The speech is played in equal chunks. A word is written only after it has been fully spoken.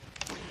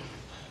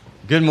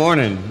Good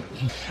morning.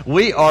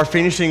 We are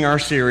finishing our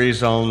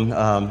series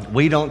on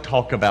We Don't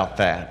Talk About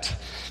That.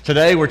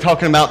 Today we're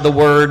talking about the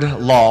word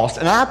lost.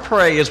 And I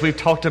pray as we've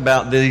talked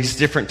about these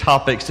different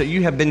topics that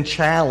you have been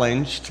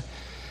challenged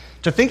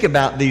to think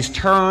about these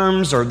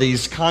terms or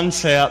these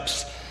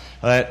concepts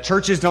that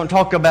churches don't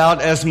talk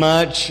about as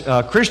much,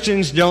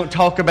 Christians don't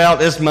talk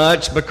about as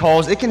much,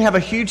 because it can have a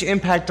huge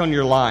impact on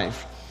your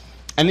life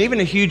and even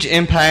a huge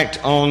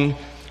impact on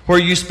where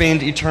you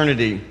spend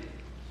eternity.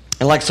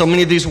 And like so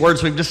many of these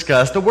words we've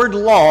discussed, the word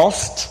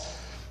lost,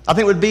 I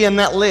think, would be in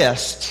that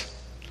list.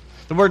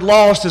 The word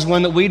lost is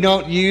one that we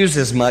don't use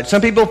as much.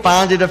 Some people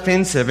find it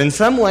offensive. In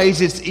some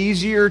ways, it's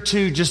easier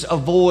to just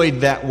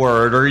avoid that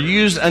word or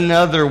use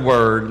another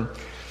word.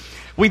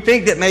 We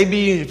think that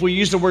maybe if we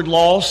use the word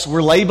lost,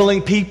 we're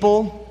labeling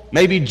people,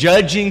 maybe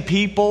judging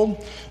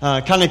people,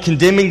 kind of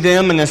condemning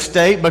them in a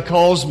state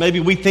because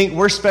maybe we think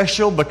we're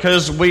special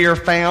because we are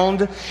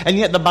found. And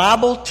yet the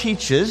Bible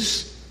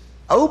teaches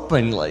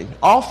openly,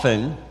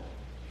 often,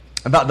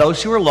 about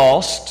those who are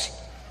lost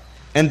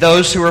and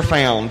those who are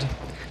found.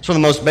 It's one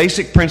of the most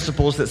basic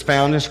principles that's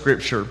found in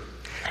Scripture.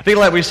 I feel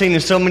like we've seen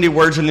in so many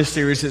words in this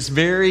series, it's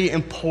very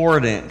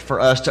important for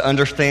us to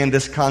understand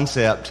this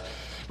concept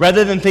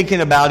rather than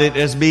thinking about it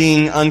as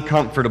being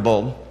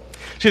uncomfortable.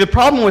 See, the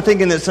problem with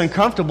thinking it's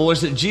uncomfortable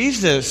is that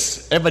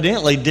Jesus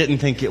evidently didn't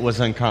think it was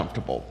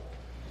uncomfortable,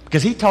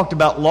 because he talked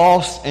about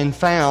lost and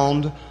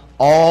found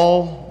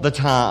all the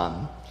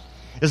time.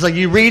 It's like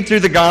you read through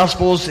the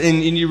Gospels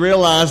and you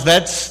realize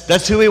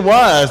that's who he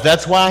was.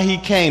 That's why he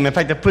came. In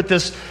fact, I put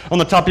this on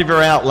the top of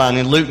your outline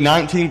in Luke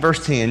 19,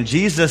 verse 10.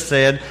 Jesus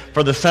said,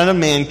 "For the Son of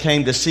Man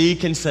came to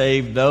seek and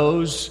save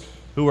those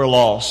who are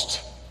lost."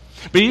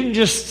 But he didn't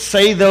just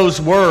say those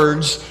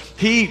words.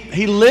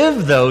 He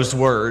lived those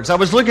words. I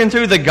was looking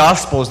through the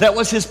Gospels. That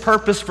was his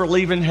purpose for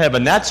leaving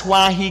heaven. That's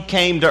why he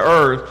came to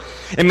earth.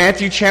 In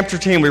Matthew chapter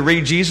 10, we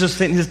read Jesus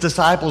sent his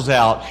disciples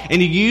out,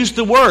 and he used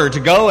the word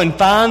to go and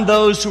find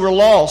those who were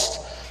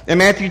lost. In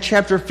Matthew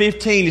chapter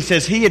 15, he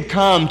says he had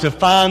come to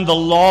find the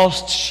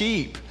lost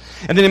sheep.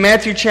 And then in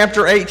Matthew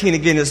chapter 18,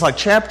 again, it's like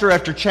chapter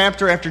after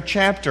chapter after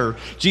chapter.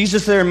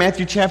 Jesus there in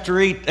Matthew chapter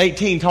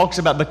 18 talks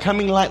about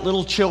becoming like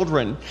little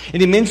children.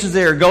 And he mentions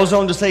there, goes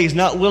on to say he's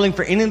not willing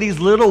for any of these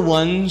little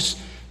ones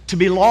to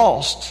be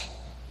lost.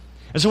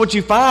 And so what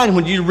you find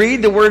when you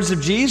read the words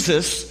of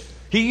Jesus,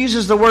 he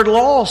uses the word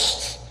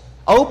lost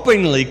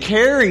openly,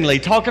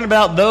 caringly, talking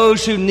about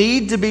those who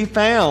need to be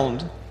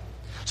found.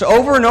 So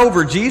over and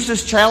over,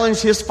 Jesus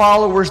challenged his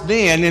followers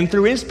then, and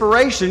through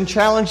inspiration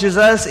challenges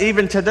us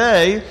even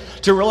today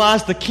to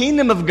realize the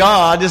kingdom of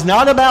God is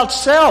not about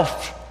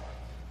self.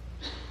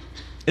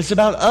 It's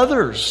about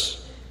others.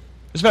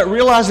 It's about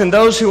realizing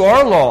those who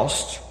are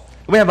lost.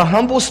 We have a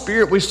humble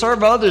spirit. We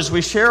serve others.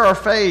 We share our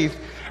faith,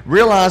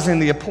 realizing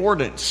the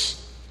importance,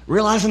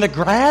 realizing the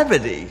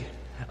gravity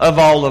of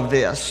all of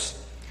this.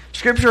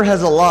 Scripture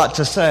has a lot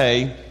to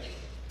say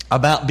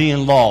about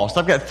being lost.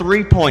 I've got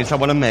 3 points I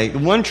want to make.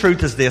 One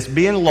truth is this: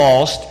 being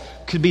lost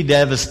could be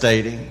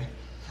devastating.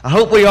 I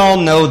hope we all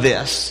know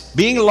this.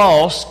 Being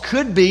lost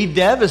could be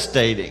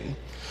devastating.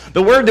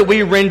 The word that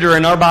we render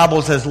in our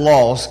Bibles as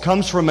lost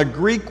comes from a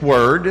Greek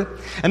word,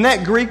 and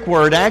that Greek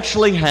word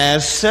actually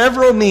has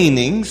several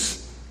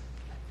meanings,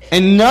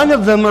 and none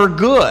of them are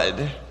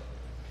good.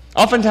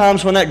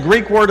 Oftentimes when that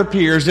Greek word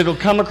appears, it'll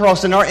come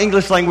across in our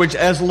English language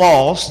as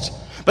lost,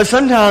 but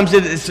sometimes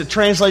it's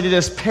translated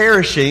as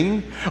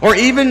perishing or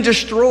even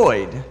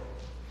destroyed.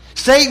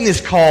 Satan is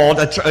called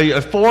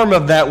a form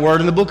of that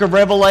word in the book of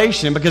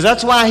Revelation, because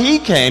that's why he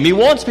came. He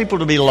wants people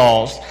to be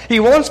lost. He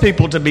wants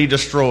people to be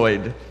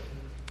destroyed.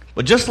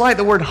 But just like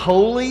the word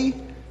holy,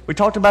 we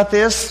talked about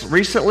this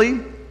recently,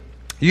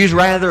 used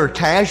rather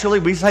casually.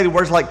 We say the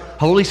words like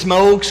holy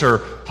smokes or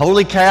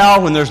holy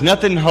cow when there's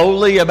nothing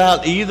holy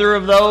about either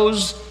of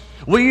those.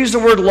 We use the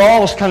word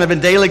lost kind of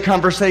in daily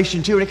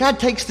conversation too, and it kind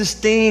of takes the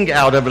sting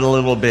out of it a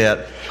little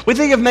bit. We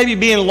think of maybe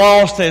being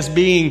lost as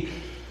being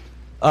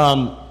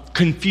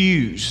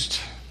confused,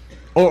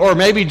 or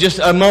maybe just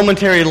a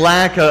momentary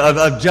lack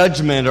of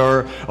judgment,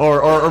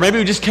 or maybe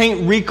we just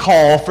can't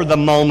recall for the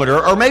moment,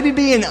 or maybe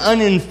being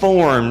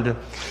uninformed,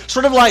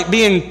 sort of like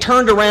being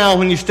turned around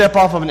when you step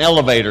off of an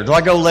elevator. Do I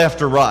go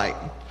left or right?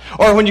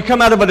 Or when you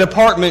come out of a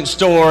department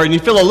store and you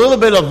feel a little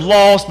bit of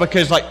loss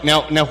because like,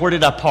 now where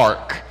did I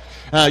park?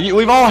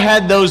 We've all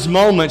had those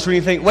moments when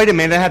you think, wait a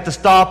minute, I have to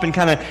stop and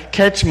kind of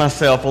catch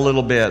myself a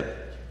little bit.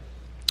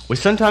 We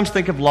sometimes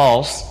think of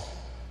loss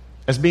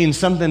as being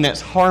something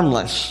that's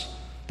harmless,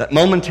 that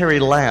momentary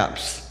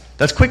lapse,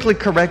 that's quickly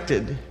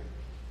corrected.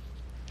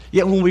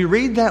 Yet when we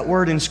read that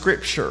word in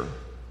Scripture,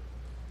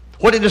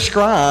 what it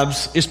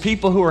describes is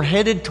people who are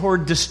headed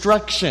toward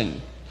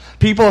destruction,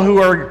 people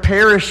who are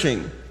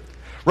perishing.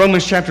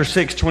 Romans chapter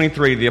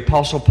 6:23, the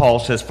Apostle Paul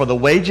says, "For the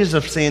wages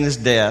of sin is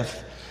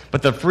death,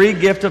 but the free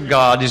gift of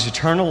God is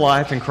eternal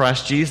life in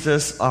Christ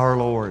Jesus our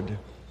Lord."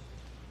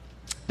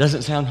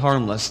 Doesn't sound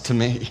harmless to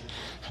me.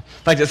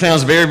 In fact, it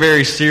sounds very,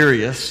 very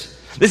serious.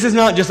 This is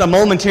not just a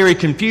momentary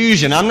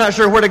confusion. I'm not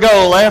sure where to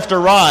go, left or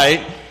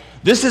right.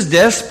 This is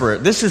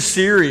desperate. This is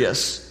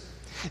serious.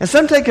 And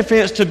some take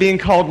offense to being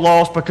called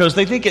lost because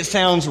they think it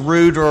sounds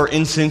rude or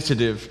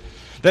insensitive,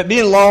 that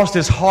being lost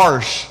is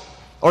harsh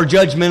or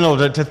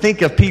judgmental to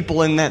think of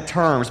people in that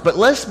terms. But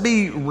let's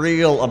be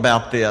real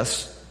about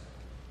this.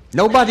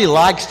 Nobody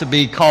likes to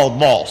be called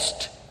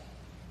lost.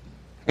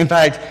 In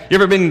fact, you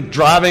ever been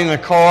driving a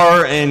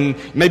car and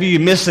maybe you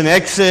miss an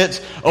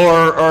exit,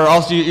 or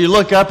also you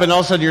look up and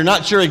all of a sudden you're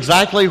not sure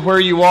exactly where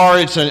you are.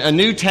 It's a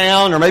new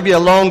town or maybe a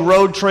long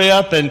road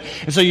trip, and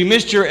so you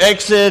missed your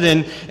exit,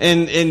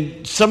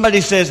 and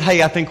somebody says,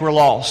 "Hey, I think we're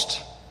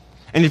lost."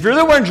 And if you're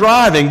the one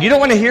driving, you don't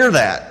want to hear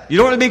that. You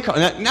don't want to be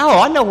called, "No,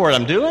 I know what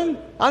I'm doing.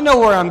 I know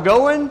where I'm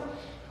going."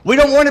 We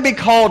don't want to be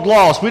called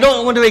lost. We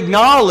don't want to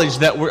acknowledge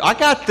that I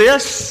got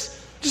this.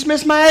 Just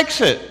missed my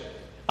exit.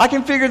 I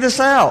can figure this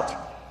out.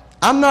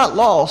 I'm not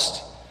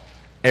lost.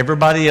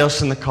 Everybody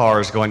else in the car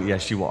is going,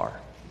 "Yes, you are."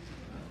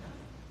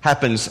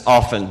 Happens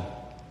often.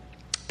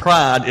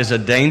 Pride is a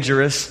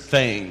dangerous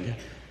thing.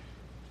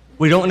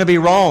 We don't want to be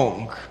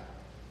wrong.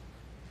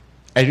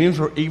 And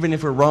even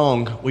if we're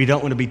wrong, we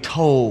don't want to be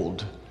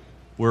told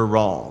we're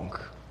wrong.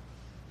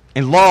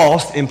 And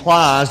lost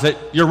implies that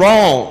you're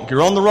wrong.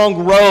 You're on the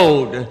wrong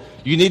road.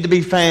 You need to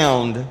be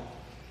found.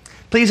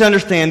 Please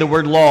understand the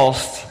word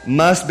lost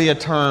must be a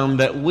term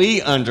that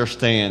we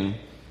understand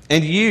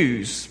and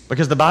use,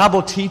 because the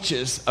Bible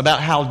teaches about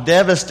how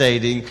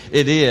devastating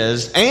it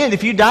is. And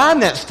if you die in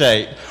that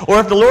state, or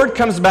if the Lord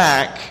comes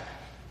back,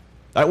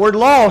 that word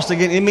lost,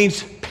 again, it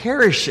means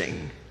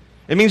perishing.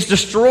 It means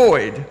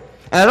destroyed.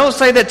 And I don't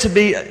say that to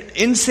be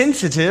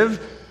insensitive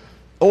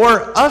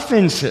or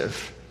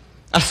offensive.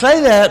 I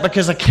say that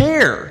because I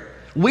care.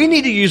 We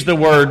need to use the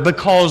word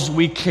because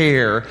we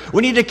care.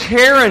 We need to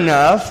care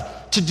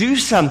enough to do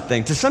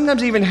something, to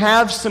sometimes even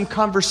have some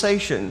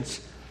conversations.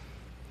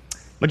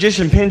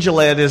 Magician Penn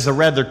Jillette is a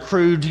rather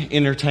crude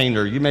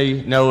entertainer. You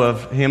may know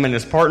of him and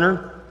his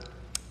partner.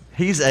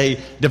 He's a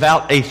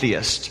devout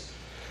atheist.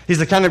 He's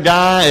the kind of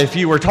guy, if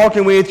you were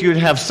talking with, you'd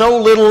have so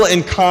little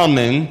in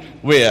common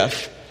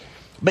with.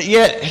 But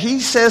yet,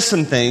 he says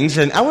some things,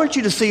 and I want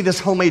you to see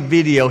this homemade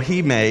video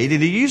he made,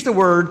 and he used the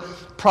word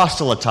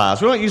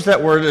proselytize. We don't use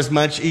that word as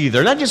much either.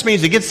 And that just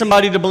means to get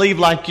somebody to believe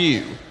like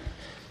you.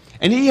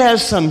 And he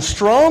has some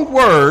strong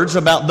words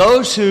about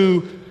those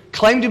who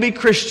claim to be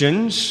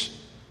Christians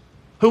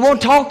who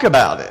won't talk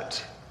about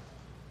it,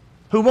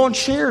 who won't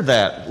share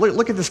that.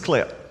 Look at this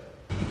clip.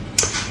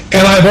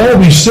 And I've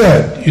always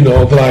said,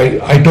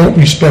 that I don't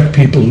respect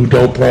people who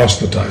don't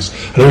proselytize.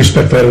 I don't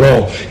respect that at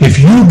all. If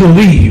you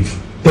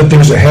believe that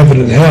there's a heaven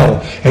and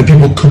hell, and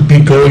people could be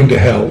going to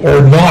hell,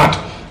 or not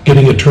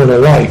getting eternal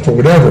life, or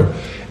whatever,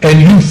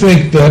 and you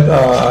think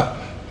that,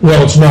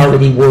 it's not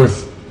really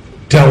worth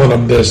telling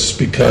them this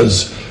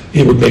because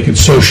it would make it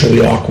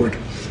socially awkward.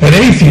 And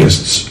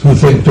atheists who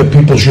think that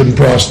people shouldn't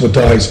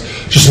proselytize,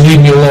 just leave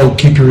me alone,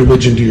 keep your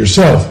religion to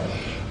yourself.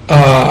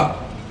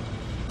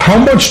 How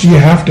much do you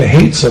have to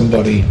hate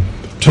somebody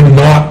to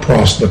not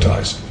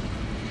proselytize?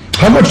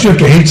 How much do you have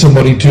to hate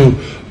somebody to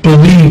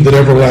believe that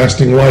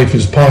everlasting life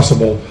is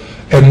possible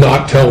and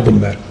not tell them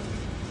that?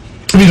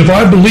 I mean, if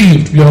I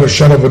believed, beyond a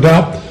shadow of a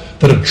doubt,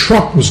 that a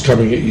truck was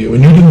coming at you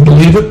and you didn't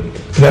believe it,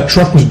 and that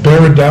truck was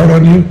bearing down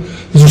on you,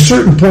 there's a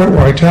certain point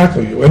where I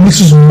tackle you. And this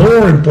is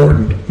more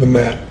important than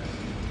that.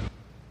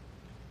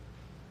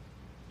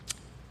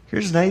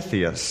 Here's an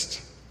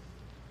atheist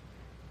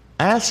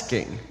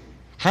asking,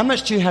 how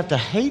much do you have to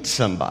hate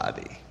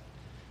somebody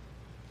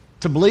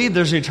to believe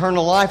there's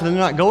eternal life and they're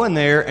not going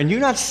there, and you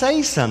not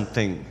say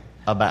something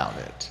about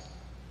it?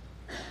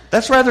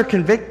 That's rather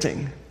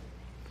convicting.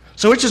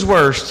 So which is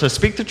worse, to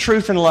speak the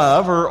truth in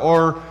love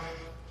or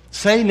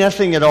say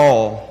nothing at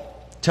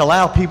all to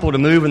allow people to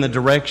move in the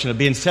direction of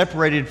being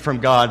separated from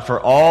God for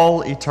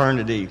all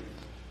eternity?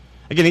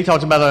 Again, he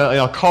talks about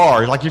a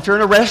car. Like if you're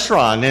in a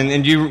restaurant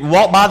and you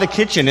walk by the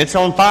kitchen, it's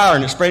on fire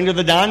and it's spraying to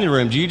the dining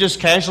room. Do you just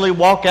casually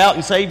walk out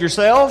and save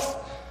yourself?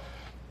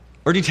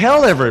 Or do you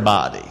tell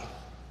everybody,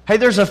 hey,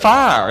 there's a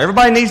fire.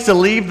 Everybody needs to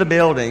leave the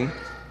building.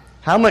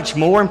 How much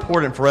more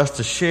important for us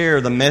to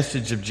share the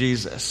message of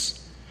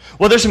Jesus?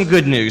 Well, there's some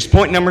good news.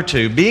 Point number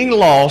 2, being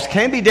lost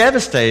can be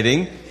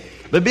devastating,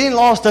 but being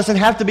lost doesn't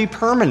have to be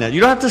permanent. You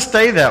don't have to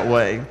stay that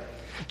way.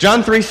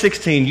 John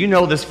 3:16, you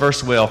know this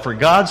verse well. For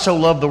God so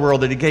loved the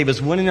world that he gave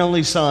his one and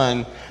only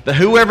Son, that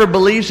whoever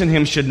believes in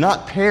him should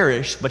not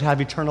perish, but have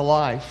eternal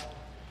life.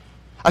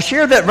 I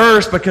share that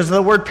verse because of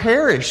the word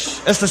perish.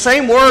 It's the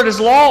same word as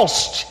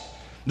lost.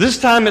 This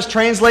time it's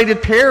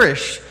translated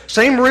perish.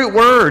 Same root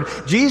word.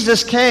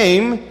 Jesus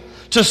came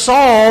to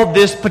solve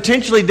this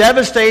potentially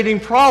devastating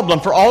problem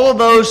for all of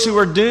those who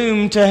are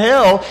doomed to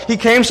hell. He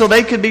came so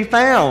they could be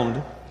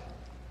found.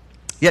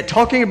 Yet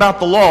talking about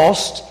the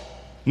lost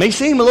may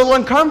seem a little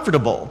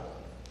uncomfortable.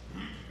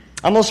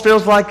 Almost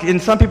feels like in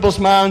some people's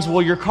minds,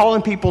 well, you're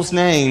calling people's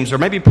names or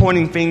maybe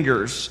pointing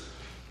fingers.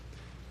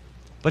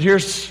 But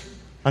here's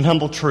an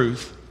humble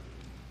truth.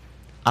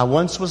 I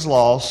once was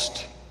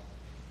lost,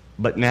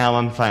 but now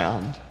I'm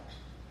found.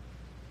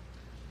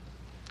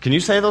 Can you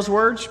say those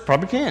words?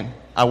 Probably can.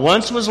 I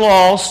once was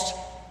lost,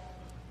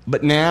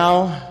 but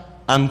now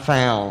I'm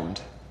found.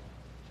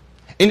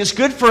 And it's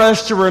good for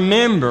us to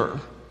remember,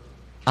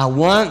 I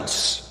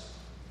once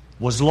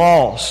was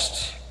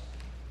lost.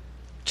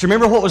 To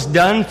remember what was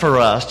done for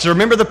us. To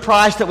remember the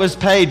price that was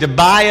paid to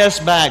buy us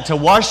back, to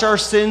wash our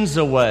sins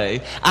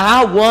away.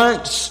 I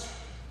once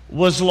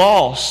was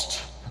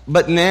lost,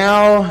 but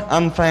now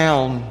I'm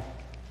found.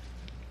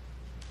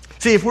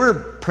 See, if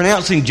we're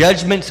pronouncing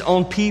judgments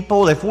on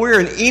people, if we're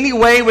in any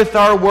way with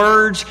our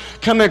words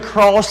coming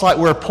across like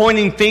we're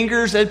pointing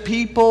fingers at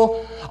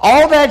people,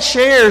 all that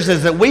shares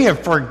is that we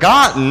have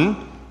forgotten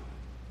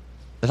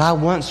that I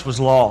once was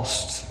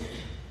lost.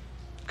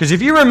 Because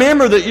if you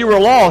remember that you were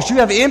lost, you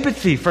have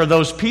empathy for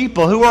those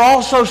people who are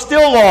also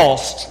still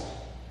lost.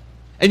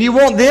 And you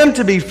want them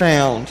to be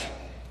found.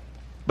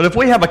 But if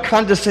we have a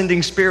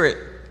condescending spirit,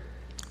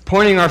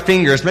 pointing our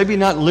fingers, maybe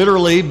not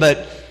literally,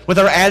 but with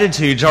our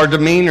attitudes, our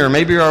demeanor,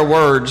 maybe our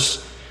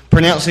words,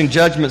 pronouncing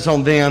judgments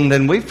on them,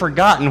 then we've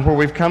forgotten where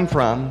we've come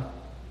from.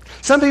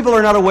 Some people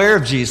are not aware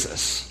of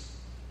Jesus.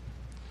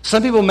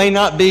 Some people may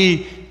not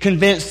be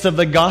convinced of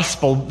the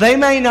gospel. They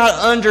may not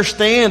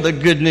understand the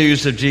good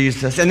news of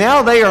Jesus. And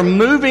now they are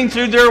moving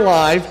through their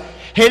life,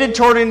 headed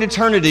toward an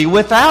eternity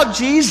without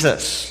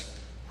Jesus.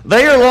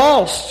 They are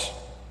lost.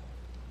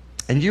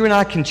 And you and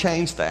I can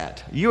change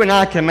that. You and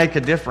I can make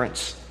a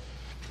difference.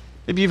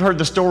 Maybe you've heard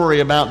the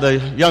story about the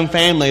young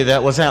family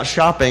that was out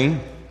shopping.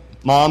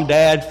 Mom,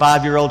 dad,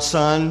 5-year-old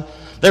son.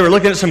 They were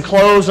looking at some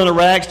clothes on a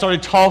rack,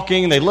 started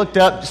talking. They looked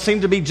up,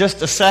 seemed to be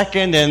just a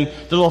second, and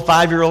the little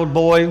 5-year-old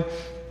boy,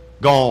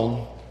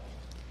 gone.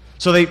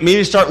 So they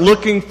immediately start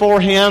looking for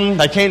him.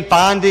 They can't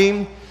find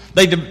him.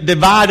 They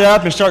divide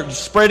up and start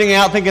spreading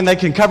out, thinking they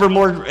can cover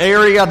more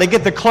area. They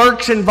get the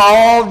clerks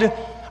involved.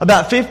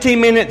 About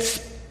 15 minutes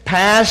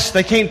pass.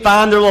 They can't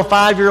find their little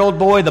 5-year-old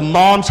boy. The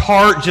mom's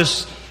heart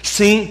just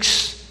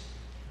sinks.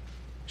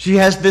 She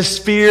has this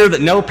fear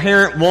that no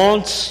parent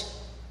wants.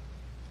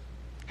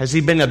 Has he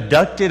been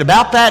abducted?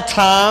 About that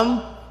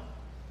time,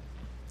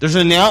 there's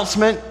an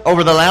announcement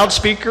over the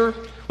loudspeaker.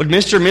 Would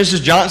Mr. and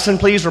Mrs. Johnson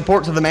please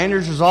report to the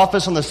manager's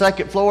office on the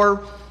second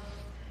floor?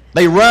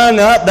 They run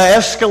up the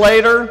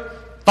escalator,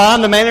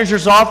 find the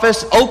manager's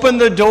office, open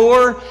the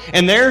door,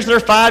 and there's their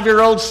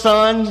 5-year-old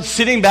son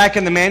sitting back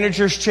in the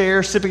manager's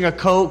chair, sipping a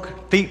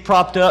Coke, feet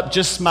propped up,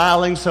 just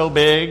smiling so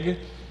big,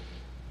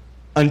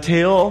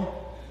 until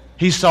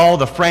he saw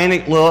the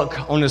frantic look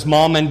on his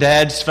mom and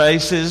dad's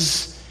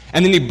faces.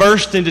 And then he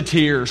burst into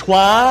tears.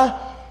 Why?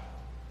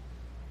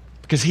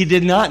 Because he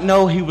did not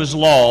know he was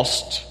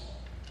lost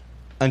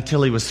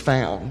until he was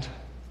found.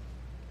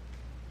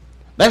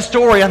 That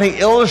story, I think,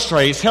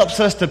 helps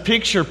us to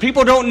picture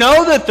people don't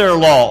know that they're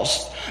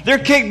lost. They're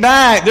kicked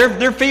back.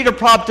 Their feet are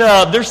propped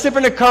up. They're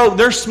sipping a Coke.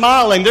 They're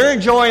smiling. They're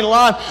enjoying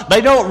life.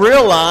 They don't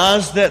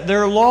realize that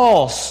they're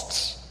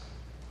lost.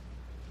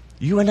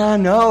 You and I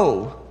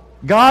know.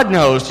 God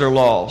knows they're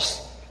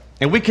lost.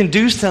 And we can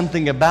do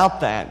something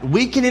about that.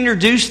 We can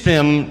introduce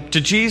them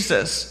to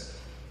Jesus.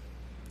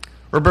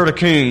 Roberta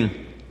Kuhn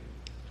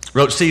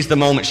wrote, "Seize the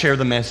moment, share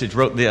the message,"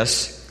 wrote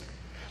this: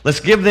 "Let's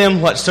give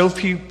them what so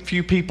few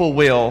people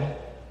will.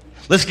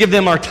 Let's give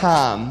them our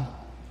time,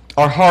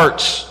 our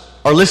hearts,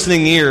 our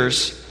listening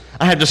ears.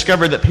 I have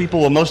discovered that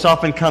people will most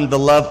often come to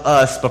love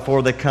us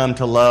before they come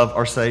to love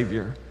our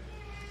Savior."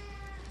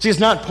 See, it's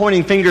not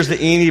pointing fingers at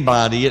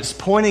anybody. It's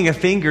pointing a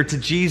finger to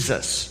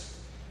Jesus.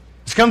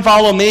 It's come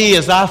follow me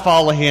as I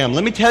follow him.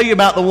 Let me tell you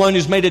about the one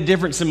who's made a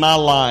difference in my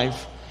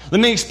life. Let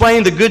me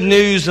explain the good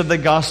news of the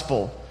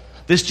gospel.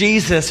 This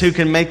Jesus who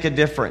can make a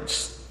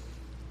difference.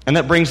 And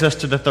that brings us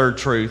to the third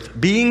truth.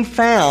 Being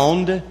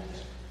found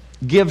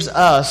gives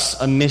us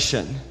a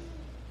mission.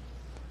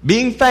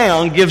 Being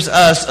found gives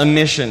us a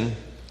mission.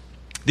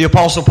 The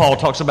Apostle Paul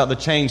talks about the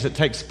change that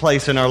takes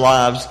place in our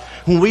lives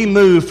when we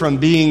move from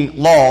being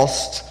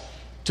lost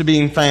to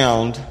being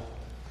found.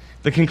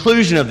 The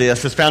conclusion of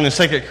this is found in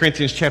 2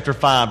 Corinthians chapter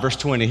 5, verse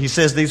 20. He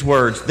says these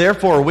words: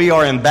 "Therefore we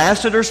are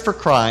ambassadors for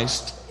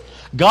Christ,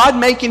 God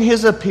making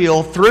his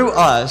appeal through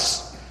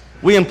us.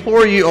 We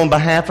implore you on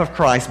behalf of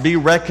Christ, be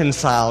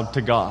reconciled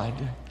to God."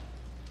 Do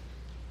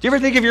you ever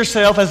think of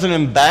yourself as an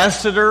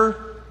ambassador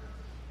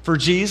for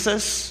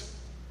Jesus?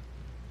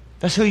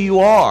 That's who you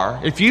are.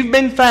 If you've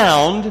been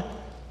found,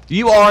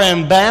 you are an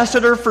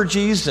ambassador for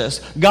Jesus.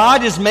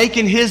 God is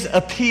making his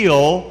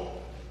appeal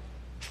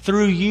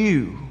through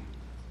you.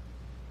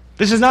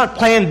 This is not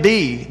plan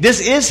B.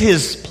 This is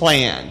his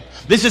plan.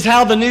 This is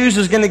how the news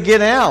is going to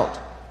get out.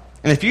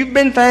 And if you've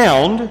been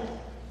found,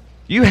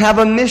 you have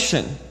a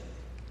mission.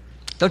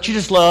 Don't you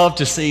just love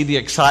to see the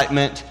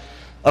excitement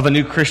of a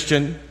new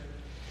Christian?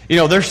 You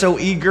know, they're so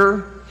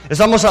eager.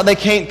 It's almost like they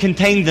can't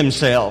contain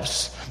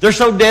themselves. They're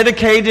so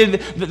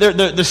dedicated.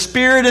 The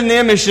spirit in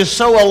them is just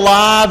so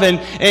alive,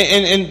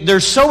 and they're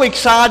so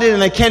excited,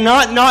 and they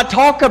cannot not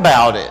talk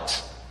about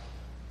it.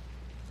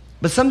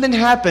 But something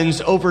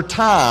happens over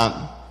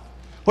time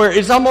where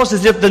it's almost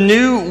as if the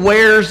new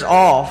wears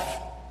off,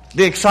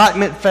 the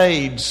excitement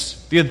fades,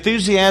 the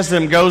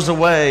enthusiasm goes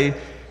away,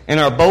 and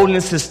our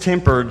boldness is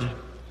tempered,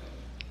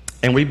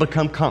 and we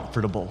become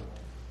comfortable.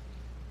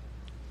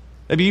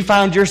 Maybe you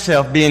find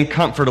yourself being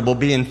comfortable,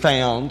 being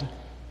found.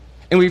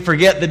 and we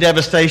forget the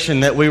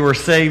devastation that we were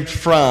saved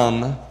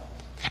from.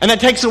 And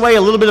that takes away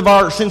a little bit of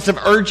our sense of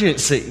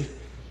urgency,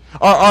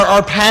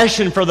 our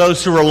passion for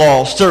those who are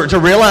lost, to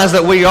realize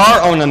that we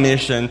are on a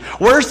mission.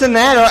 Worse than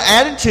that,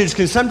 our attitudes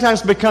can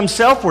sometimes become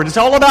self-worth. It's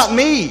all about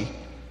me.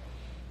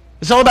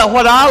 It's all about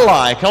what I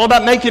like, all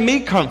about making me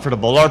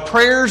comfortable. Our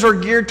prayers are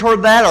geared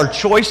toward that. Our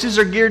choices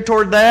are geared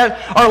toward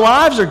that. Our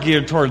lives are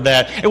geared toward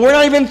that. And we're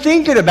not even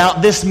thinking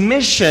about this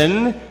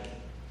mission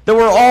that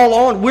we're all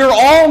on. We're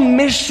all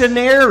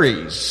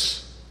missionaries.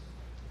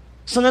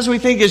 Sometimes we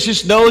think it's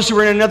just those who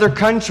are in another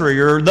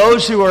country or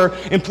those who are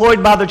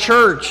employed by the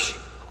church.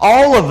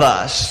 All of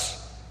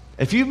us,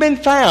 if you've been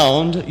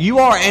found, you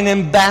are an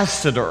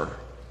ambassador.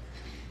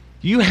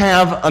 You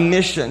have a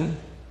mission.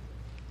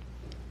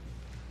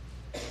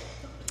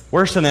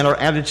 Worse than that, our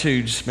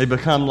attitudes may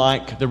become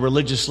like the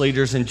religious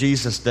leaders in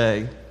Jesus'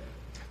 day.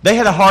 They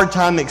had a hard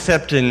time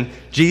accepting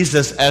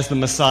Jesus as the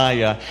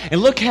Messiah.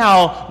 And look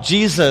how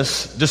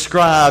Jesus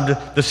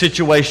described the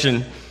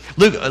situation.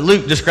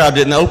 Luke described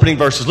it in the opening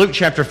verses. Luke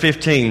chapter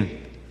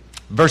 15,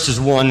 verses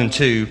 1 and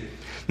 2.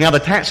 Now the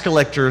tax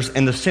collectors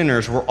and the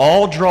sinners were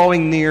all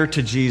drawing near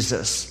to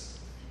Jesus.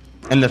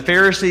 And the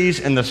Pharisees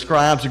and the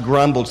scribes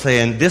grumbled,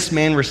 saying, "This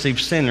man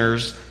receives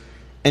sinners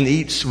and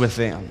eats with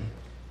them."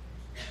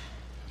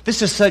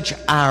 This is such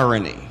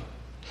irony.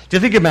 To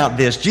think about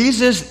this,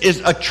 Jesus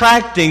is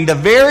attracting the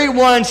very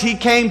ones he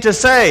came to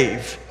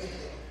save.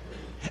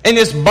 And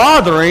it's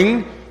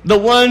bothering the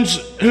ones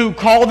who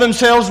call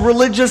themselves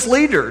religious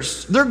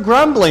leaders. They're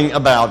grumbling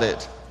about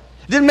it.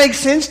 It didn't make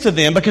sense to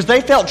them because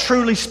they felt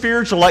truly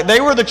spiritual, like they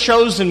were the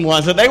chosen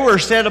ones, that they were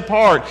set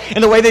apart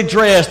in the way they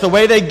dressed, the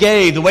way they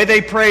gave, the way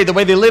they prayed, the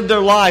way they lived their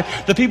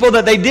life, the people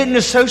that they didn't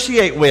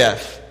associate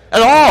with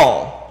at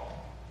all.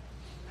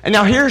 And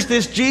now here's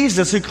this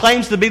Jesus who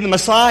claims to be the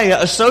Messiah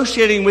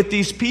associating with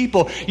these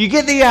people. You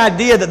get the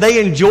idea that they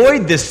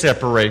enjoyed this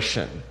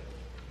separation.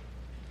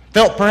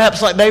 Felt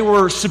perhaps like they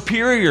were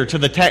superior to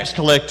the tax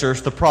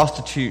collectors, the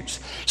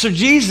prostitutes. So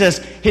Jesus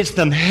hits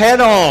them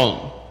head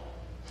on.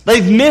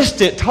 They've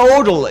missed it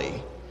totally.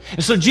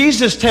 And so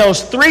Jesus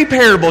tells 3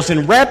 parables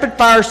in rapid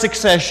fire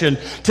succession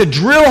to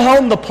drill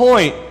home the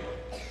point.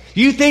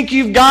 You think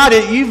you've got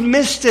it, you've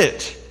missed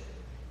it.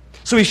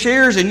 So he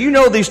shares, and you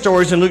know these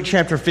stories in Luke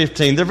chapter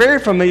 15. They're very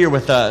familiar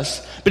with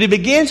us. But he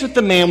begins with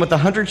the man with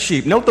 100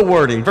 sheep. Note the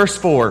wording, verse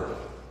 4.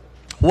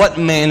 What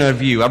man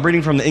of you? I'm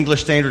reading from the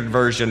English Standard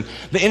Version.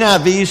 The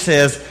NIV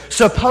says,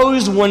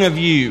 suppose one of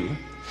you.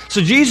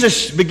 So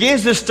Jesus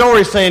begins this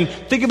story saying,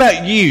 think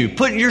about you,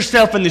 putting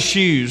yourself in the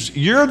shoes.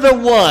 You're the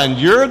one,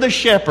 you're the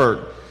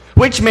shepherd.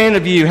 Which man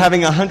of you,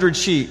 having 100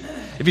 sheep,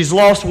 if he's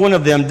lost one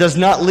of them, does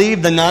not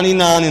leave the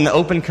 99 in the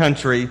open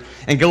country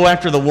and go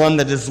after the one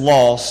that is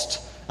lost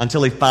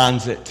until he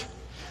finds it?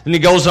 And he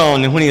goes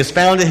on, and when he has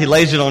found it, he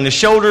lays it on his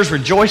shoulders,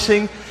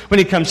 rejoicing. When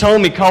he comes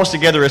home, he calls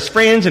together his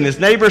friends and his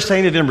neighbors,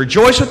 saying to them,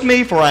 rejoice with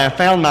me, for I have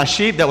found my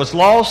sheep that was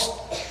lost.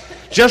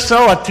 Just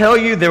so, I tell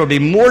you, there will be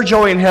more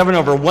joy in heaven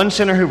over one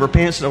sinner who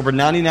repents than over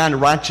 99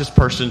 righteous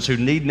persons who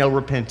need no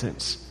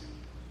repentance.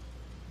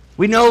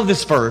 We know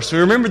this verse. We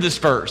remember this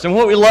verse. And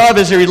what we love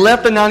is that he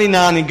left the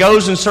 99 and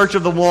goes in search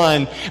of the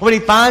one. And when he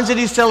finds it,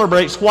 he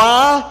celebrates.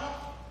 Why?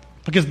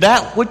 Because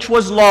that which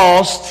was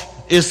lost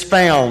is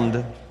found.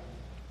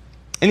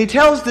 And he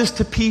tells this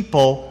to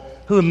people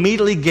who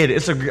immediately get it.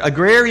 It's an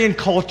agrarian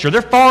culture.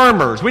 They're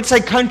farmers. We'd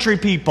say country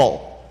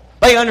people.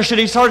 They understood.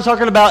 He started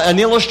talking about an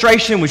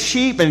illustration with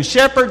sheep and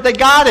shepherd. They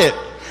got it.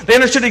 They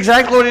understood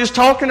exactly what he was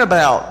talking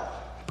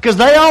about. Because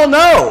they all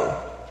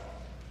know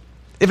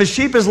if a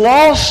sheep is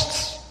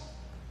lost,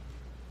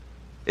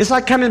 it's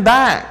like coming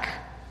back.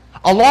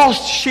 A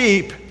lost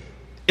sheep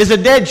is a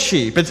dead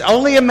sheep. It's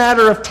only a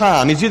matter of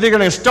time. He's either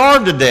going to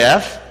starve to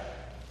death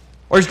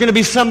or he's going to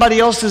be somebody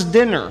else's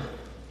dinner.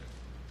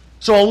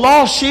 So a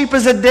lost sheep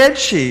is a dead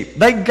sheep.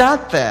 They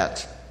got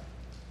that.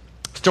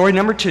 Story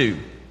number 2,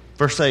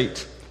 verse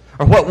 8.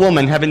 Or what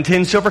woman, having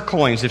 10 silver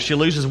coins, if she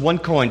loses one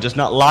coin, does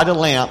not light a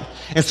lamp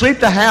and sweep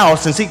the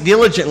house and seek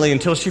diligently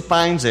until she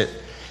finds it?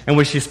 And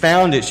when she's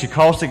found it, she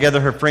calls together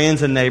her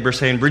friends and neighbors,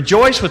 saying,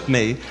 rejoice with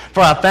me,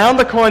 for I found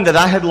the coin that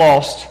I had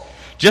lost.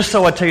 Just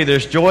so I tell you,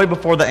 there's joy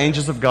before the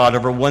angels of God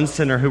over one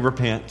sinner who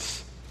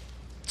repents.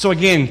 So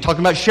again,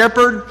 talking about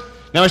shepherd.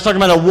 Now he's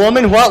talking about a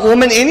woman. What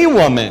woman? Any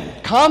woman.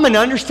 Common,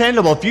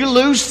 understandable. If you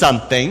lose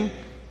something,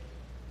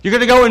 you're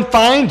going to go and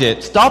find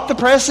it. Stop the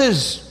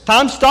presses.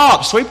 Time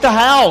stops. Sweep the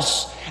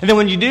house. And then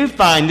when you do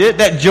find it,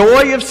 that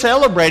joy of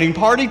celebrating,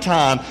 party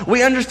time,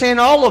 we understand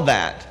all of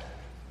that.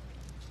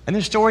 And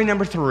then story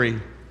number 3,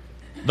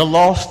 the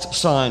lost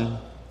son.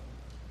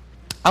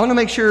 I want to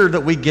make sure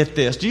that we get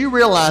this. Do you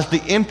realize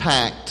the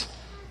impact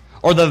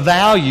or the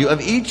value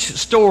of each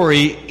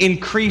story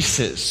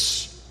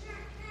increases?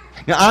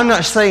 Now, I'm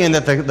not saying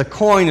that the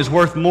coin is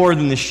worth more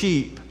than the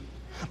sheep,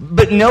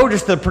 but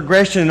notice the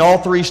progression in all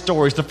 3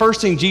 stories. The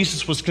first thing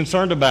Jesus was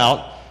concerned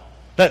about,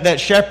 that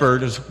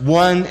shepherd, is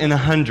 1 in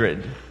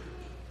 100.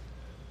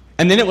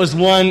 And then it was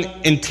 1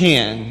 in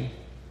 10.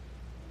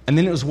 And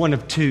then it was 1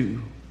 of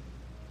 2.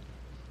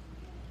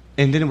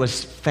 And then it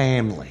was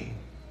family.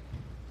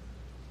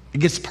 It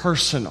gets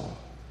personal.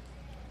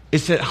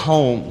 It's at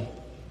home.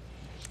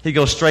 He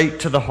goes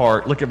straight to the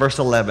heart. Look at verse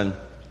 11.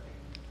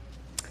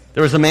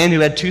 There was a man who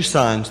had 2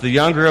 sons. The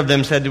younger of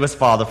them said to his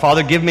father,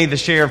 "Father, give me the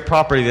share of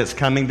property that's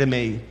coming to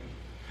me."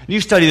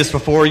 You've studied this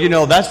before. You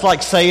know, that's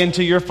like saying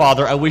to your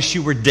father, "I wish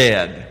you were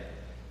dead."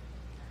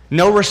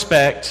 No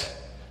respect,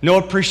 no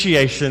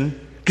appreciation.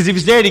 Because if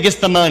he's dead, he gets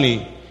the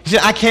money. He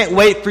said, "I can't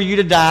wait for you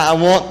to die. I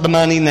want the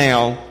money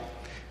now."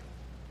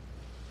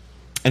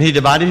 And he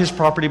divided his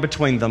property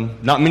between them.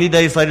 Not many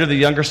days later, the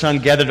younger son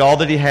gathered all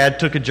that he had,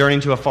 took a journey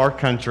to a far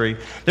country.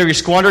 There he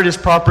squandered his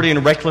property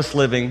in reckless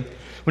living.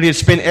 When he had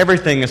spent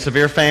everything, a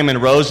severe famine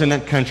arose in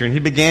that country, and he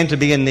began to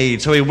be in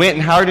need. So he went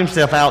and hired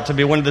himself out to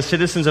be one of the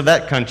citizens of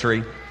that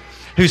country,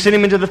 who sent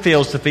him into the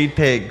fields to feed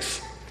pigs.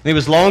 And he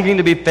was longing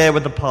to be fed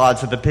with the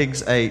pods that the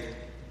pigs ate,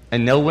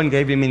 and no one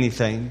gave him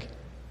anything.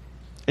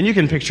 And you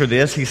can picture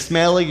this. He's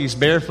smelly, he's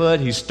barefoot,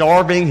 he's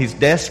starving, he's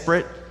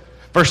desperate.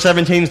 Verse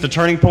 17 is the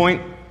turning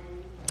point.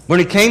 When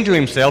he came to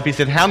himself, he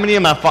said, "How many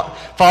of my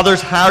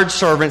father's hired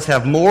servants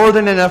have more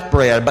than enough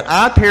bread, but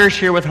I perish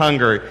here with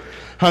hunger.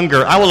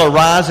 I will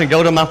arise and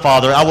go to my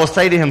father. I will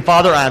say to him,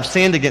 'Father, I have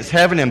sinned against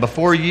heaven and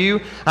before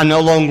you. I'm no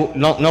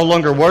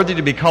longer worthy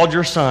to be called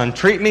your son.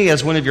 Treat me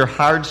as one of your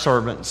hired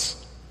servants.'"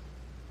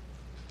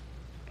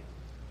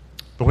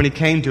 But when he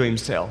came to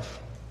himself,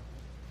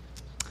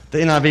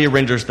 the NIV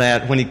renders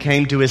that when he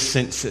came to his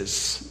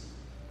senses.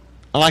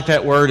 I like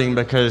that wording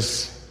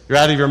because you're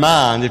out of your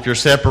mind if you're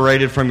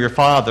separated from your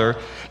father.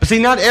 But see,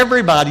 not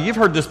everybody, you've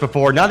heard this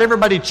before, not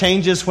everybody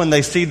changes when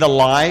they see the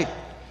light.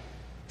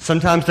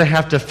 Sometimes they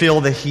have to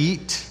feel the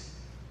heat.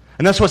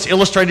 And that's what's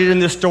illustrated in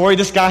this story.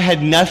 This guy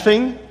had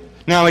nothing.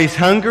 Now he's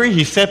hungry.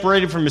 He's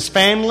separated from his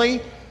family.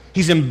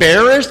 He's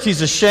embarrassed.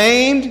 He's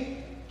ashamed.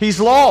 He's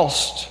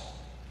lost.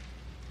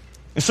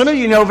 And some of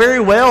you know very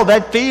well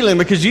that feeling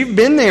because you've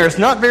been there. It's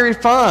not very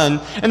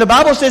fun. And the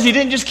Bible says he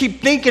didn't just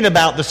keep thinking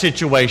about the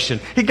situation.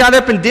 He got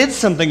up and did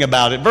something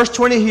about it. Verse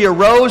 20, he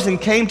arose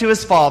and came to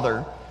his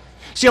father.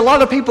 See, a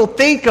lot of people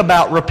think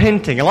about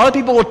repenting. A lot of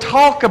people will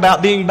talk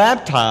about being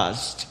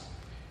baptized,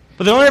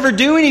 but they don't ever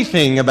do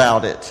anything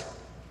about it.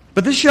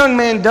 But this young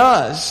man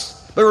does.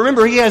 But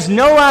remember, he has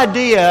no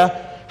idea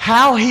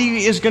how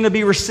he is going to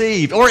be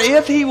received or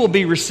if he will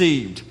be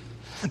received.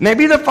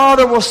 Maybe the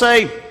father will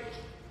say,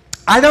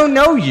 "I don't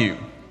know you.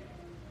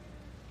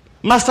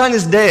 My son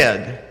is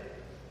dead.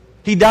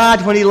 He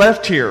died when he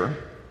left here."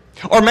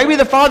 Or maybe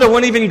the father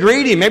won't even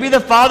greet him. Maybe the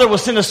father will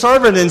send a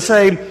servant and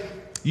say,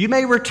 "You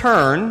may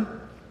return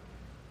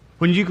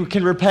when you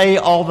can repay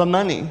all the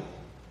money."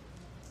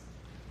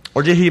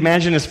 Or did he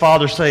imagine his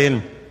father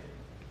saying,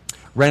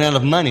 "Ran out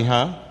of money,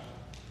 huh?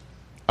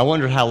 I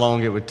wondered how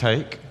long it would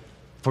take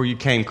before you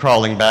came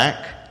crawling back."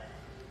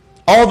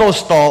 All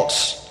those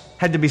thoughts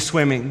had to be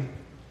swimming.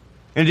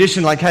 In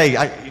addition, like,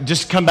 "Hey,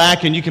 just come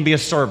back and you can be a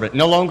servant."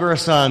 No longer a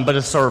son, but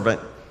a servant.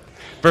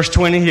 Verse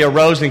 20, he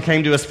arose and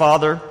came to his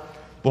father.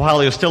 But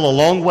while he was still a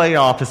long way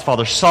off, his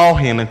father saw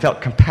him and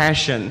felt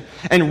compassion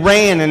and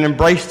ran and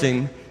embraced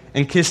him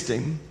and kissed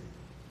him.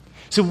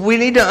 So we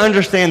need to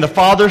understand the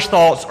father's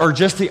thoughts are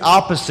just the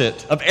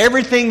opposite of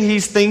everything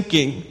he's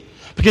thinking.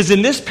 Because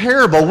in this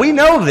parable, we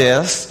know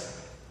this.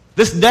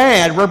 This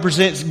dad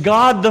represents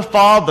God the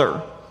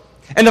Father.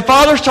 And the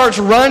father starts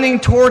running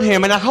toward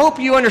him. And I hope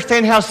you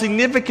understand how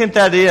significant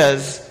that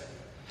is.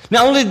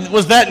 Not only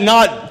was that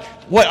not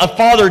what a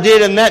father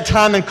did in that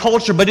time and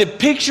culture, but it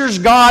pictures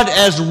God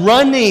as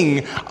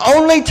running.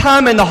 Only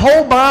time in the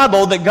whole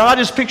Bible that God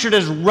is pictured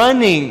as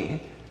running.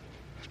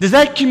 Does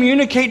that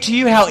communicate to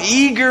you how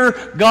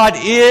eager God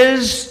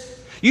is?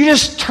 You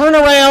just turn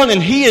around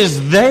and He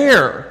is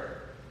there.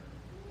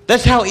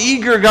 That's how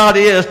eager God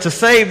is to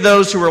save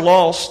those who are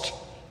lost.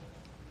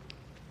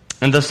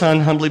 And the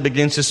son humbly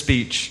begins his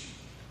speech.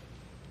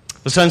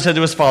 The son said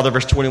to his father,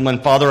 verse 21,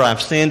 "Father, I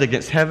have sinned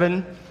against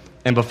heaven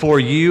and before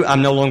you.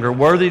 I'm no longer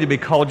worthy to be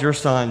called your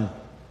son."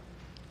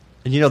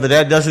 And you know, the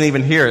dad doesn't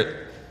even hear it.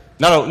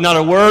 Not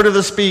a word of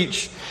the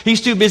speech.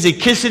 He's too busy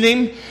kissing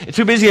him,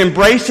 too busy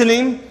embracing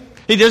him.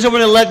 He doesn't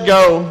want to let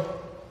go.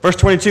 Verse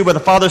 22, but the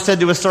father said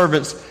to his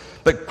servants,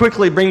 "But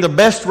quickly bring the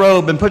best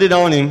robe and put it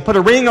on him. Put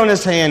a ring on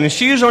his hand and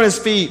shoes on his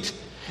feet.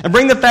 And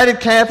bring the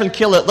fatted calf and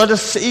kill it. Let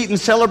us eat and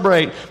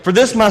celebrate. For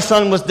this my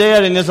son was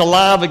dead and is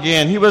alive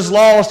again. He was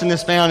lost and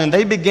is found." And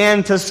they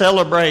began to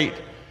celebrate.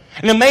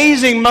 An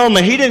amazing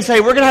moment. He didn't say,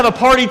 "We're going to have a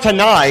party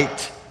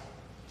tonight."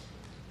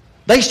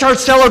 They start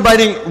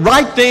celebrating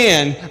right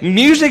then.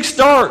 Music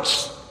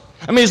starts.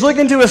 I mean, he's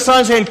looking to his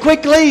son saying,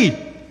 "Quickly."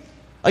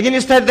 Again,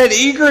 it's that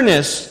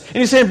eagerness. And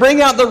he's saying,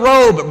 "Bring out the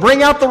robe,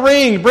 bring out the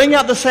ring, bring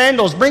out the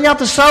sandals, bring out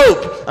the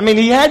soap." I mean,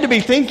 he had to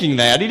be thinking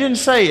that. He didn't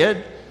say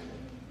it.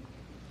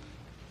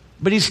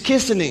 But he's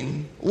kissing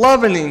him,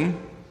 loving him.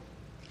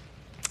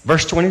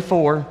 Verse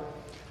 24,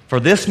 "For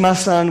this my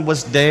son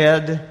was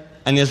dead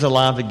and is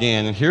alive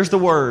again." And here's the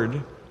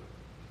word.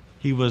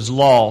 He was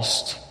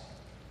lost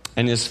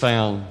and is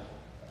found.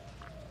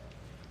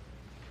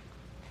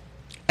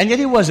 And yet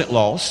he wasn't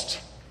lost.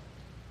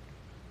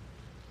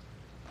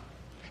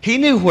 He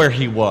knew where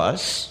he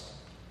was.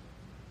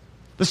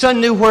 The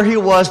son knew where he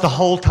was the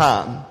whole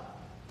time.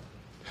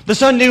 The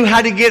son knew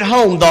how to get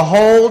home the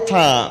whole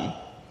time.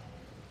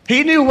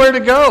 He knew where to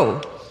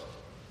go.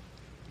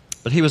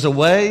 But he was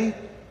away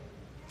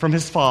from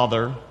his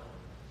father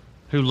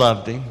who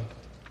loved him.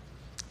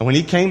 And when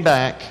he came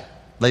back,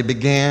 they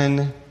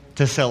began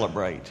to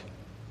celebrate.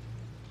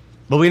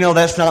 But we know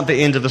that's not the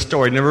end of the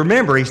story. Now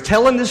remember, he's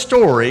telling this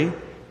story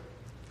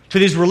to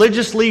these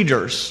religious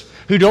leaders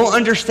who don't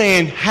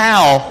understand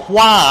how,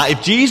 why,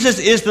 if Jesus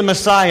is the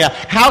Messiah,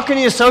 how can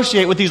he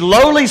associate with these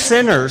lowly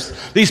sinners,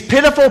 these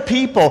pitiful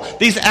people,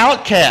 these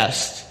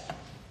outcasts,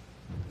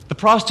 the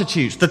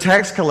prostitutes, the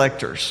tax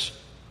collectors,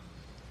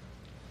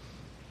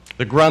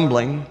 the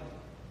grumbling.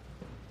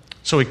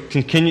 So he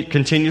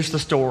continues the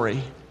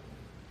story,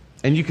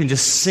 and you can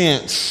just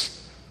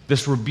sense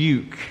this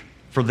rebuke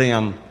for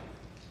them.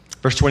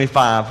 Verse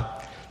 25,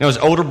 now his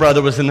older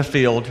brother was in the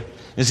field.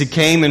 As he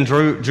came and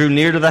drew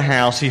near to the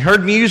house, he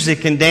heard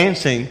music and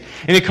dancing,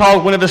 and he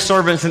called one of his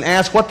servants and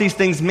asked what these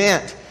things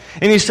meant.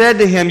 And he said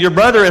to him, your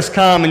brother has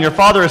come, and your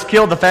father has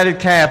killed the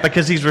fatted calf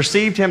because he's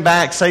received him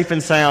back safe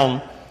and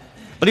sound.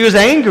 But he was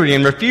angry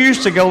and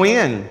refused to go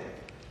in.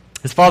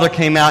 His father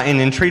came out and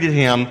entreated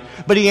him,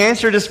 but he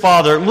answered his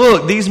father,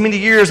 look, these many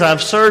years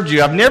I've served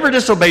you. I've never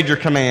disobeyed your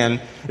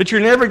command, but you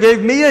never gave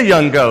me a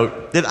young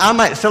goat that I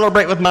might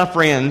celebrate with my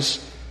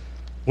friends.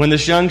 When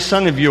this young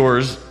son of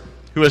yours,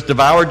 who has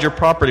devoured your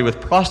property with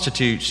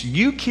prostitutes,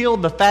 you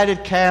killed the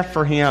fatted calf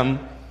for him.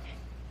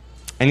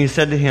 And he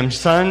said to him,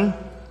 son,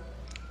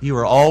 you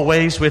are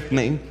always with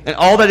me, and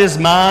all that is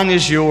mine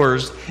is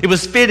yours. It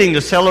was fitting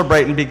to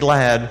celebrate and be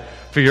glad,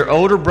 for your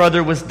older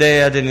brother was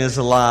dead and is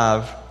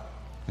alive.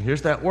 And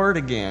here's that word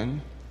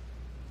again.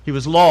 He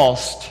was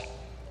lost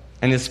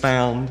and is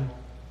found.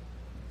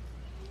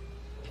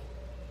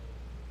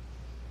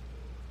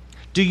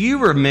 Do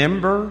you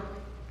remember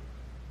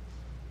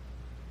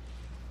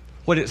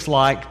what it's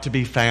like to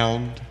be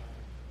found?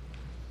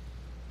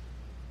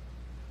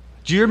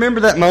 Do you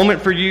remember that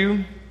moment for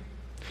you?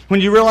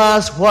 When you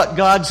realized what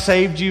God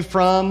saved you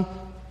from?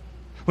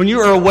 When you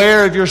were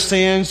aware of your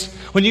sins?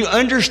 When you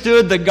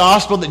understood the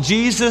gospel that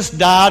Jesus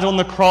died on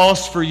the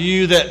cross for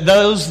you, that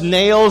those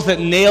nails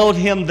that nailed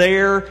him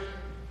there,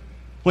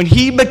 when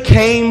he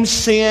became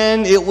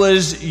sin, it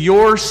was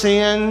your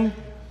sin.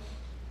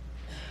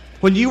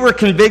 When you were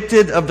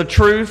convicted of the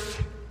truth,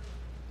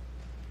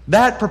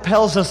 that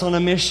propels us on a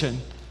mission.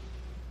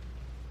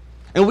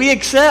 And we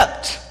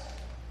accept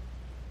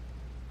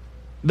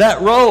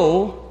that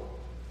role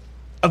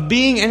of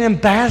being an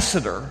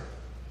ambassador.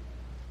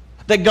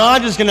 That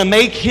God is going to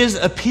make his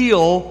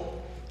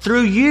appeal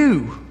through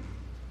you.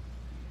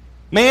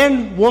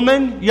 Man,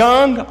 woman,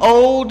 young,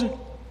 old,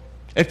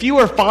 if you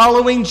are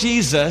following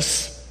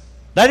Jesus,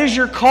 that is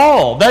your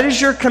call. That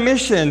is your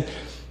commission.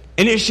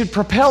 And it should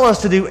propel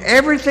us to do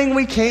everything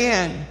we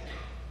can.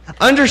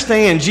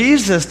 Understand,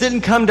 Jesus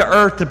didn't come to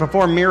earth to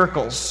perform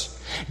miracles.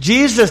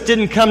 Jesus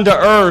didn't come to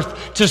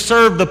earth to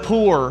serve the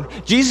poor.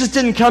 Jesus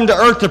didn't come to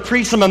earth to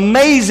preach some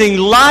amazing,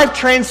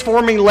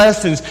 life-transforming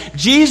lessons.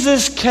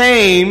 Jesus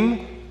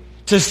came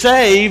to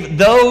save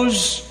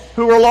those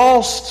who are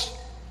lost.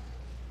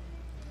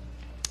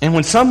 And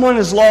when someone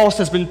is lost,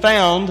 has been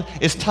found,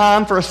 it's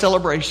time for a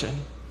celebration.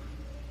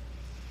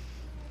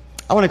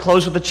 I want to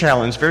close with a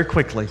challenge very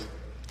quickly.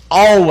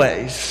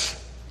 Always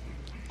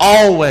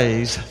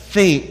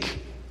think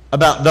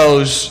about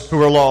those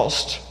who are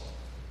lost.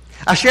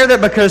 I share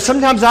that because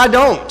sometimes I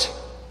don't.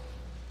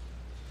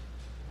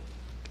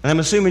 And I'm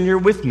assuming you're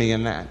with me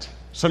in that.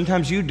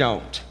 Sometimes you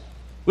don't.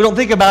 We don't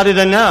think about it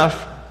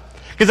enough.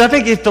 Because I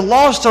think if the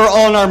lost are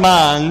on our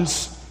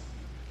minds,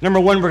 number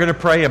one, we're going to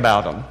pray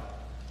about them.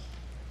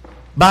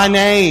 By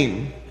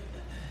name.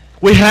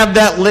 We have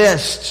that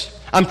list.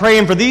 I'm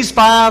praying for these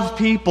 5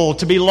 people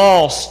to be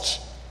lost.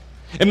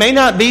 It may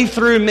not be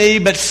through me,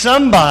 but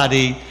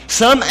somebody,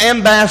 some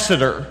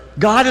ambassador,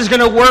 God is going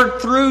to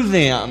work through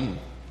them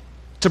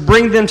to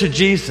bring them to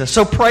Jesus.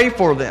 So pray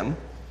for them.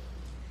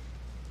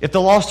 If the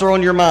lost are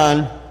on your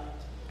mind,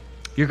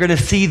 you're going to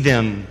see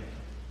them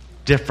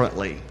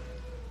differently.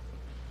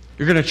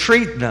 You're going to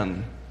treat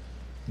them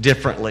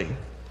differently.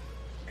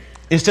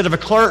 Instead of a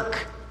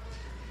clerk,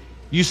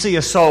 you see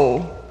a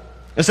soul.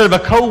 Instead of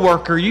a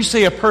co-worker, you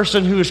see a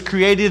person who is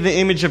created in the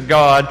image of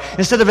God.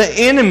 Instead of an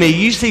enemy,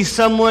 you see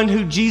someone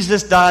who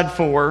Jesus died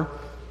for.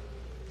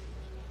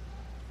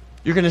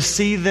 You're going to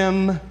see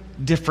them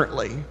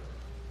differently.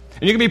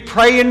 And you're going to be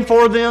praying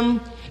for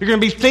them. You're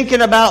going to be thinking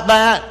about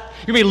that.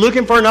 You're going to be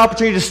looking for an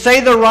opportunity to say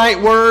the right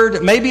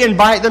word, maybe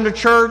invite them to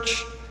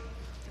church.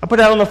 I put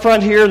out on the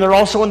front here, and they're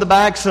also in the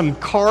back, some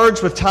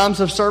cards with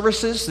times of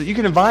services that you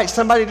can invite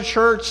somebody to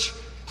church.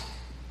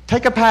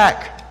 Take a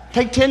pack.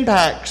 Take 10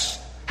 packs.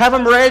 Have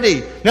them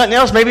ready. Nothing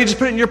else, maybe just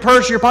put it in your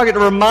purse or your pocket to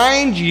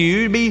remind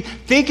you to be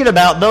thinking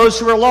about those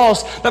who are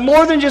lost. But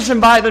more than just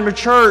invite them to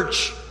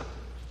church,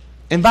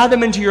 invite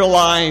them into your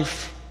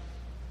life.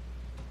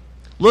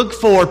 Look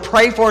for,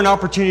 pray for an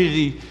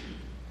opportunity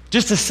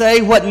just to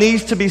say what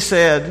needs to be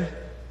said.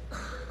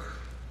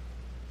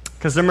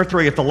 Because number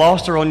 3, if the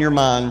lost are on your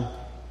mind,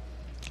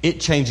 it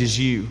changes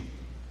you.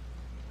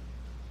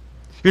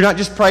 You're not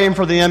just praying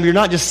for them. You're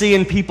not just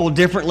seeing people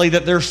differently,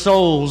 that their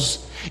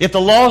souls, if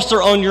the lost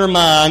are on your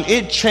mind,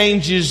 it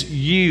changes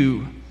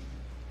you.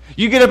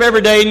 You get up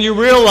every day and you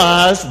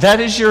realize that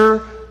is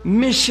your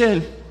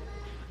mission.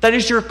 That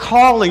is your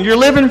calling. You're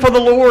living for the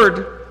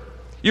Lord.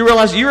 You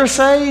realize you're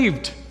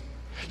saved.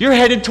 You're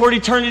headed toward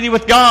eternity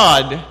with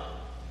God.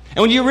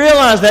 And when you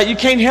realize that, you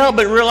can't help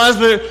but realize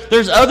that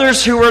there's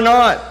others who are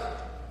not.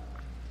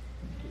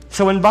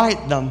 So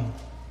invite them.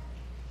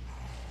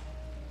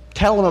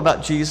 Tell them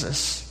about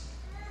Jesus.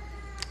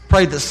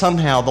 Pray that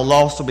somehow the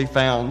lost will be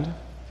found.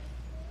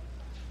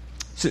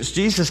 Since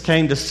Jesus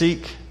came to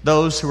seek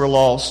those who are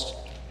lost,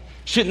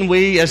 shouldn't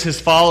we, as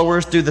His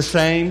followers, do the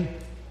same?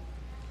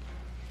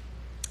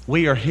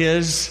 We are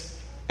His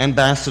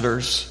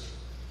ambassadors.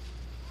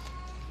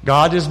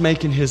 God is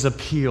making His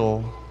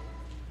appeal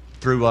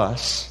through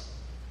us.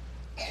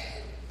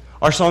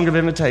 Our song of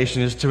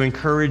invitation is to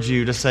encourage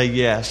you to say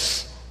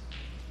yes.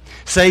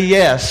 Say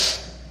yes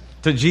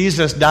that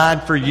Jesus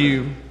died for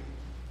you.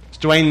 As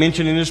Dwayne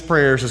mentioned in his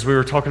prayers as we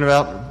were talking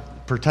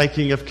about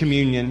partaking of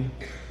communion,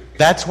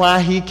 that's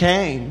why He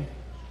came,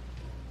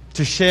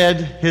 to shed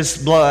His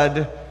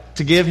blood,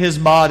 to give His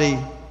body,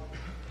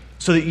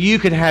 so that you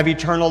could have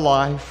eternal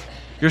life.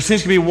 Your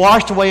sins can be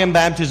washed away in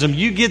baptism.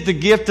 You get the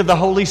gift of the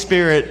Holy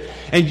Spirit,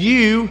 and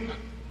you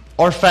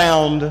are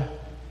found,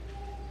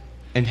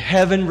 and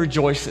heaven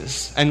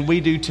rejoices, and we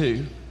do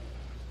too.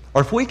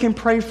 Or if we can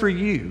pray for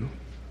you,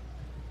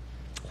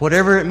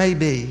 whatever it may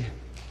be,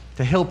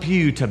 to help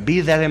you to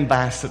be that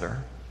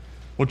ambassador,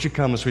 won't you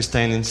come as we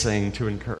stand and sing to encourage?